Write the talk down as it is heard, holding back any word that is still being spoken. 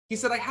He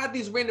said, I had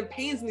these random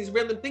pains and these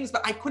random things,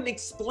 but I couldn't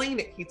explain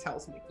it, he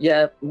tells me.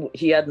 Yeah,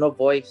 he had no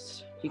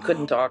voice. He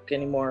couldn't talk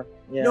anymore.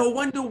 Yeah. No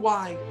wonder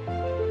why.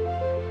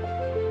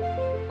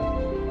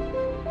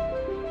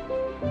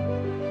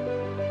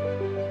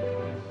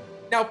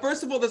 Now,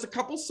 first of all, there's a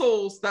couple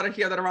souls that are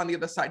here that are on the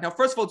other side. Now,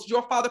 first of all, did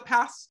your father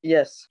pass?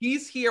 Yes.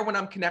 He's here when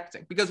I'm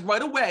connecting, because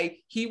right away,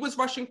 he was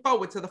rushing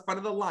forward to the front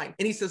of the line.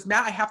 And he says,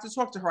 Matt, I have to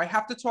talk to her. I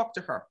have to talk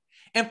to her.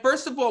 And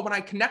first of all, when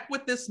I connect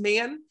with this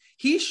man,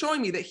 he's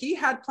showing me that he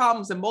had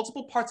problems in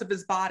multiple parts of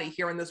his body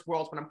here in this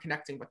world when I'm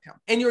connecting with him.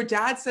 And your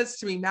dad says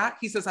to me, Matt,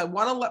 he says, I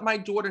want to let my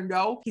daughter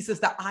know, he says,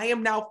 that I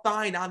am now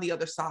fine on the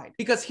other side,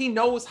 because he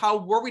knows how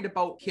worried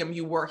about him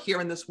you were here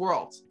in this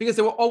world, because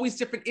there were always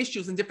different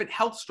issues and different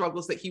health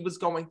struggles that he was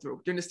going through.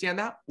 Do you understand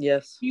that?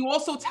 Yes. He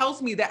also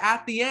tells me that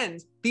at the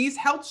end, these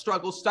health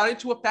struggles started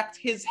to affect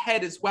his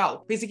head as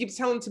well. Because he keeps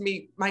telling to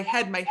me, my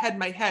head, my head,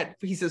 my head.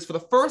 He says, for the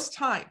first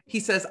time, he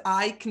says,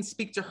 I can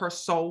speak to her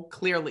so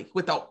clearly,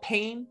 without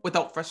pain,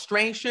 without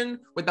frustration,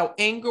 without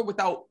anger,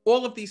 without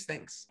all of these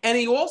things. And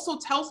he also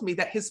tells me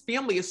that his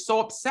family is so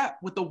upset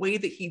with the way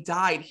that he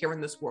died here in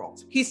this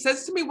world. He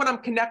says to me when I'm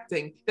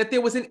connecting that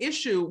there was an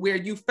issue where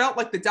you felt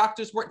like the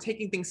doctors weren't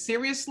taking things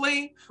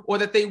seriously, or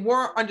that they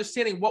weren't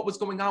understanding what was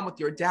going on with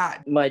your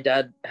dad. My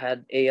dad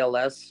had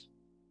ALS.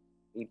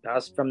 He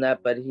passed from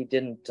that, but he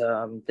didn't,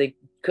 they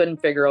couldn't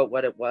figure out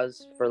what it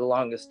was for the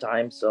longest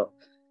time. So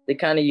they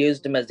kind of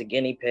used him as a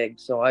guinea pig.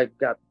 So I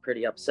got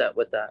pretty upset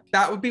with that.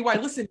 That would be why.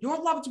 Listen, your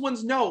loved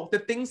ones know the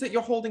things that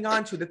you're holding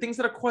on to, the things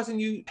that are causing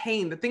you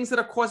pain, the things that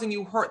are causing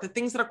you hurt, the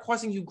things that are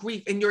causing you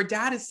grief. And your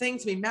dad is saying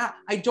to me, Matt,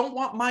 I don't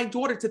want my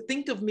daughter to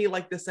think of me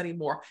like this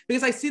anymore,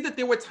 because I see that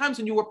there were times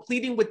when you were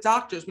pleading with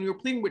doctors, when you were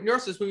pleading with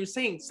nurses, when you were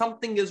saying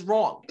something is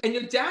wrong. And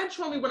your dad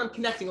showed me when I'm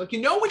connecting, like,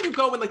 you know, when you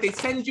go and like they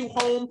send you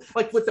home,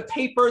 like with the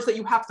papers that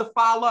you have to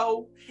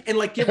follow and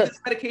like give this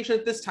medication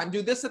at this time,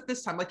 do this at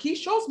this time. Like he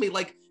shows me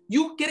like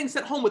you getting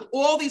sent home with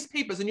all these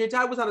papers, and your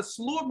dad was on a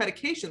slew of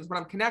medications when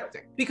I'm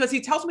connecting, because he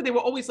tells me they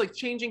were always like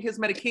changing his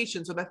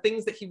medications or the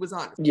things that he was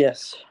on.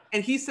 Yes.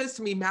 And he says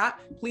to me, Matt,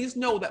 please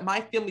know that my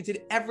family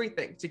did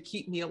everything to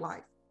keep me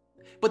alive.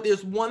 But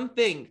there's one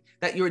thing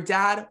that your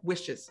dad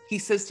wishes. He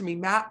says to me,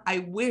 Matt, I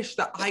wish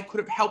that I could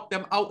have helped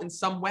them out in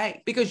some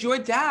way, because your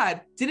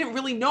dad didn't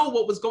really know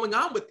what was going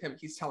on with him.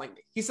 He's telling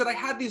me, he said, I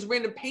had these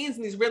random pains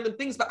and these random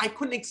things, but I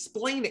couldn't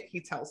explain it. He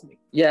tells me.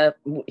 Yeah.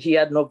 He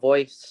had no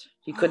voice.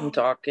 He couldn't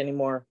talk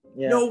anymore.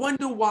 Yeah. No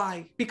wonder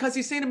why. Because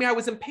he's saying to me, I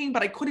was in pain,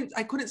 but I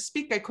couldn't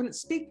speak. I couldn't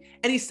speak.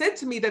 And he said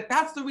to me that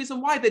that's the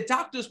reason why the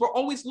doctors were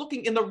always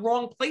looking in the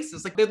wrong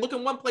places. Like they'd look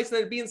in one place and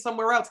they'd be in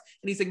somewhere else.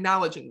 And he's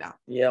acknowledging that.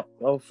 Yeah.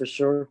 Oh, for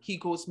sure. He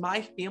goes,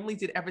 my family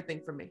did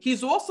everything for me.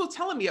 He's also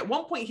telling me at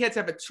one point he had to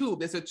have a tube.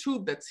 There's a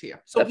tube that's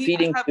here. So a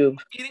feeding tube.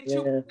 A feeding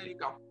tube. Yeah. There you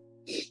go.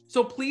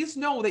 So please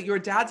know that your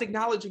dad's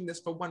acknowledging this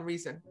for one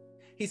reason.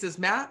 He says,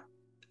 Matt,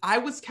 I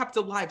was kept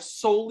alive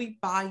solely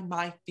by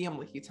my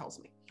family, he tells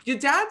me. Your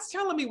dad's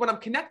telling me when I'm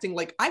connecting,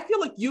 like, I feel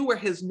like you were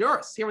his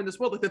nurse here in this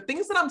world. Like the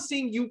things that I'm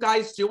seeing you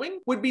guys doing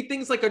would be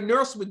things like a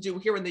nurse would do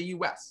here in the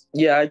US.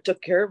 Yeah, I took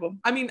care of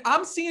him. I mean,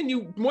 I'm seeing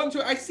you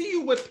I see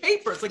you with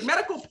papers, like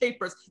medical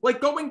papers,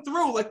 like going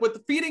through, like with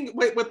the feeding,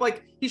 with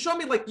like, he showed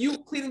me like you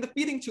cleaning the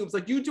feeding tubes,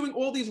 like you doing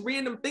all these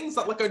random things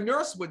that like a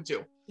nurse would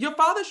do. Your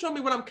father showed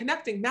me when I'm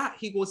connecting, Matt,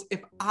 he goes,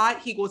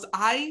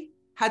 I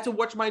had to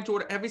watch my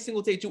daughter every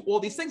single day do all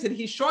these things. And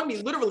he's showing me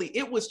literally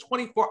it was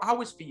 24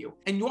 hours for you.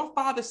 And your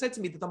father said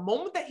to me that the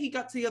moment that he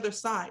got to the other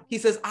side, he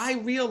says, I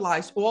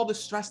realized all the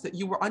stress that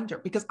you were under,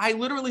 because I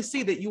literally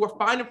see that you were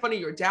fine in front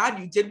of your dad.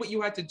 You did what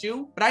you had to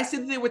do. But I see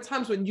that there were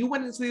times when you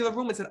went into the other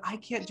room and said, I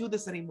can't do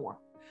this anymore.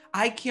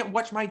 I can't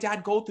watch my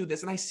dad go through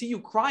this. And I see you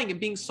crying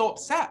and being so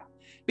upset,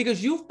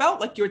 because you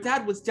felt like your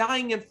dad was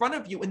dying in front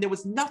of you and there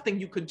was nothing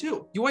you could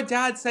do. Your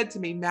dad said to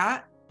me,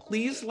 Matt,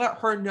 please let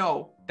her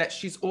know that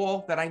she's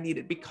all that I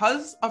needed.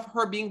 Because of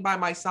her being by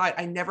my side,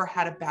 I never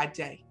had a bad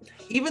day.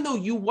 Even though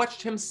you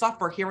watched him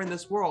suffer here in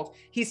this world,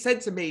 he said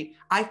to me,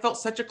 I felt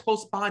such a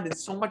close bond and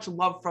so much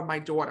love from my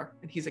daughter.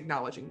 And he's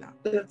acknowledging that.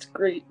 That's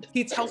great.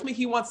 He tells me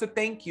he wants to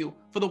thank you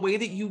for the way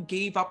that you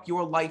gave up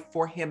your life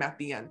for him at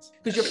the end.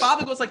 Because your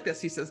father goes like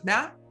this. He says,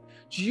 Matt,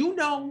 do you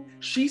know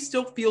she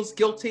still feels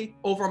guilty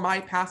over my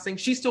passing?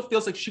 She still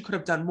feels like she could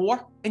have done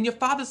more. And your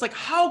father's like,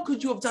 how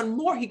could you have done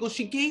more? He goes,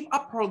 she gave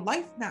up her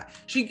life, Matt.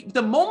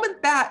 The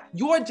moment that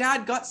your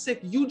dad got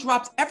sick, you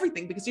dropped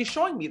everything, because he's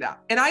showing me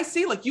that. And I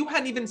see like you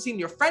hadn't even seen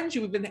your friends.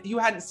 You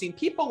hadn't seen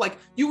people. Like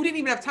you didn't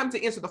even have time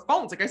to answer the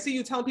phones. Like I see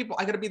you telling people,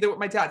 I got to be there with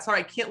my dad. Sorry,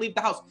 I can't leave the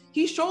house.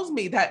 He shows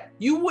me that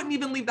you wouldn't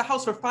even leave the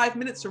house for 5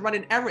 minutes to run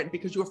an errand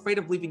because you were afraid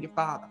of leaving your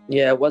father.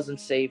 Yeah, it wasn't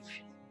safe.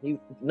 It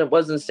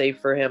wasn't safe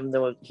for him.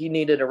 He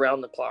needed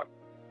around the clock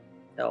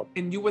help.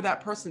 And you were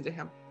that person to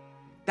him.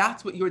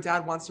 That's what your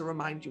dad wants to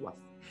remind you of.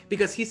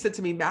 Because he said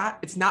to me, Matt,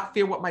 it's not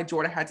fair what my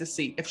daughter had to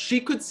see. If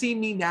she could see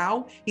me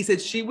now, he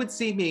said she would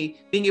see me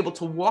being able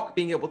to walk,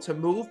 being able to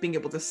move, being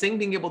able to sing,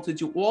 being able to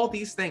do all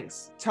these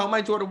things. Tell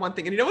my daughter one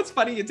thing. And you know what's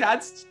funny? Your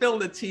dad's spilling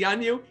the tea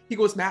on you. He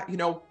goes, Matt, you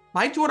know,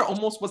 My daughter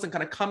almost wasn't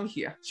going to come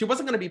here. She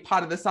wasn't going to be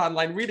part of this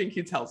online reading,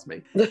 he tells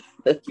me.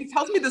 He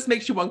tells me this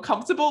makes you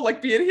uncomfortable,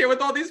 like being here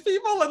with all these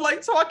people and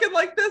like talking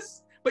like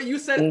this. But you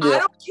said, I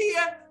don't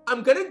care.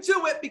 I'm going to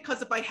do it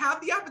because if I have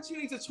the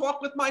opportunity to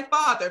talk with my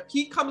father, if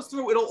he comes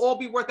through, it'll all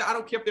be worth it. I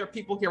don't care if there are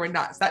people here or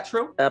not. Is that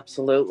true?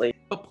 Absolutely.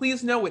 But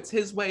please know it's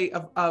his way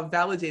of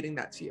validating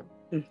that to you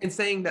and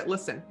saying that,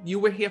 listen, you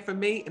were here for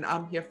me and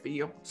I'm here for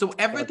you. So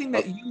everything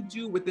that you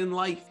do within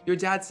life, your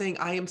dad's saying,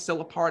 I am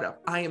still a part of,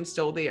 I am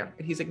still there.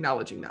 And he's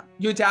acknowledging that.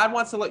 Your dad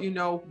wants to let you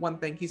know one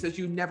thing. He says,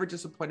 you never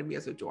disappointed me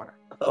as a daughter.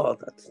 Oh,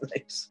 that's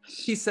nice.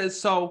 He says,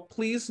 so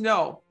please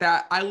know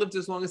that I lived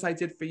as long as I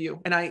did for you.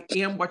 And I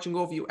am watching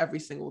over you every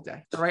single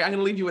day. All right. I'm going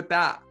to leave you with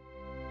that.